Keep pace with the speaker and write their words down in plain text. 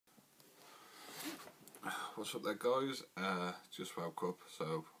What's up there, guys? Just woke up,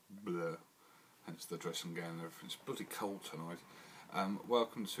 so bleh, hence the dressing gown and everything. It's bloody cold tonight.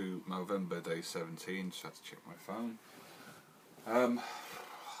 Welcome to Movember day 17. Just had to check my phone.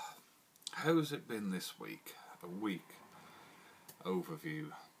 How has it been this week? A week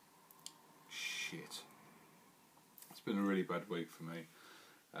overview. Shit. It's been a really bad week for me.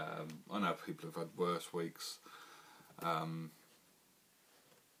 I know people have had worse weeks. But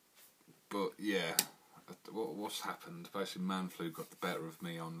yeah, what's happened? Basically, man flu got the better of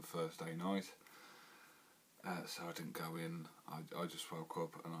me on Thursday night, so I didn't go in. I just woke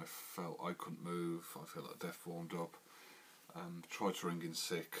up and I felt I couldn't move. I felt like death warmed up. Tried to ring in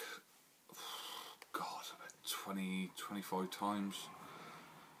sick. God, about 20-25 times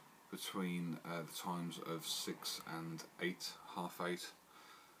between the times of 6 and 8, half 8.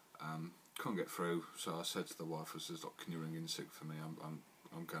 Couldn't get through, so I said to the wife, I says, "Look, can you ring in sick for me?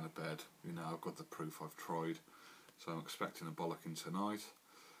 I'm going to bed. You know, I've got the proof. I've tried, so I'm expecting a bollocking tonight."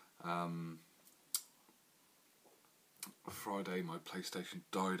 Friday, my PlayStation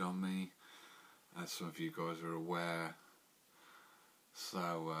died on me, as some of you guys are aware.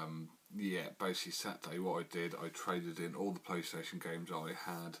 So yeah, basically Saturday, what I did, I traded in all the PlayStation games I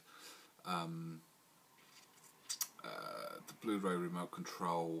had. The Blu-ray remote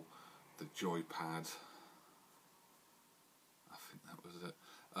control, the joypad, I think that was it,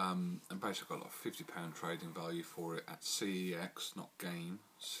 and basically got like £50 trading value for it at CEX, not Game,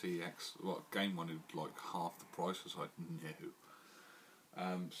 CEX. Well, Game wanted like half the price. I was like,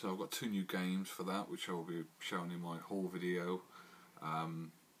 no. So I've got 2 new games for that, which I will be showing in my haul video.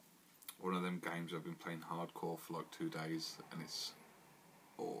 One of them games I've been playing hardcore for like 2 days, and it's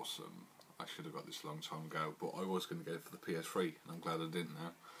awesome. I should have got this a long time ago, but I was going to get it for the PS3, and I'm glad I didn't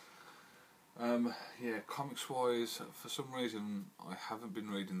now. Yeah, comics wise, for some reason I haven't been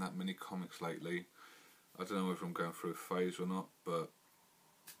reading that many comics lately. I don't know if I'm going through a phase or not, but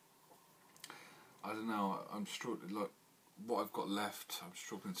I don't know, I'm struggling, like what I've got left, I'm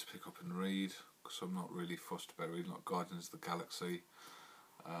struggling to pick up and read, because I'm not really fussed about reading like Guardians of the Galaxy.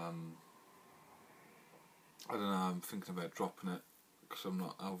 I don't know, I'm thinking about dropping it, because I'm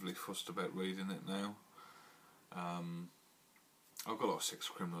not overly fussed about reading it now. I've got like 6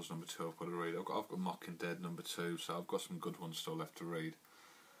 Criminals number 2 I've got to read. I've got Mocking Dead number 2, so I've got some good ones still left to read.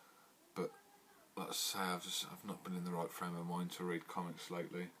 But let's say I've not been in the right frame of mind to read comics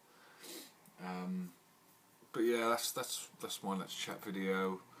lately. But yeah, that's my Let's Chat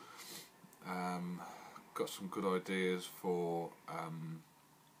video. Got some good ideas for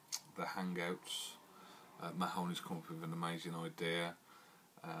the Hangouts. Mahoney's come up with an amazing idea.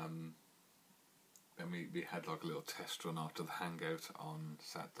 And we had like a little test run after the Hangout on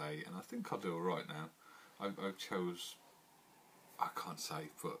Saturday, and I think I'll do alright now. I chose, I can't say,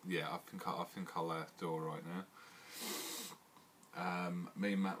 but yeah, I think I'll do alright now.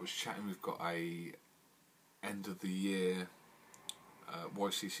 Me and Matt was chatting. We've got a end of the year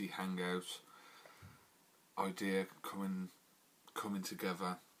YCC Hangout idea coming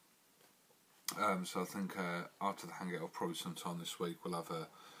together. So I think after the Hangout, or probably sometime this week, we'll have a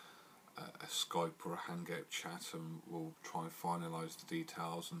Skype or a Hangout chat, and we'll try and finalise the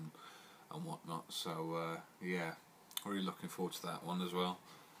details and whatnot. So yeah, really looking forward to that one as well.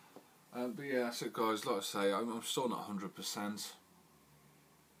 But yeah, that's it, guys. Like I say, I'm still not 100%,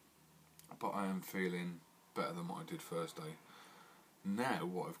 but I am feeling better than what I did Thursday. Now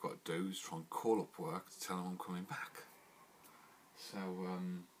what I've got to do is try and call up work to tell them I'm coming back. So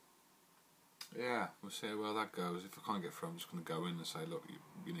yeah, we'll see how well that goes. If I can't get through, I'm just going to go in and say, "Look,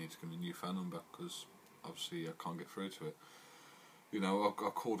 you need to give me a new phone number," because obviously I can't get through to it. You know, I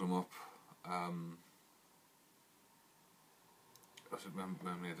called them up when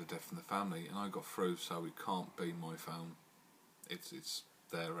we had a death in the family, and I got through, so it can't be my phone. It's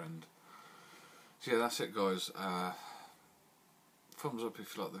their end. So yeah, that's it, guys. Thumbs up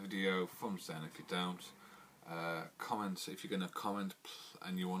if you like the video, thumbs down if you don't. Comments, if you're going to comment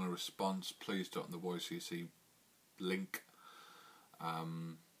and you want a response, please do it on the YCC link.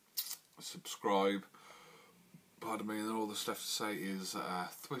 Subscribe. Pardon me, and then all that's left to say is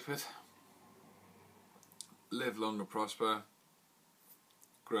thwip it. Live long and prosper.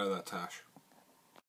 Grow that tash.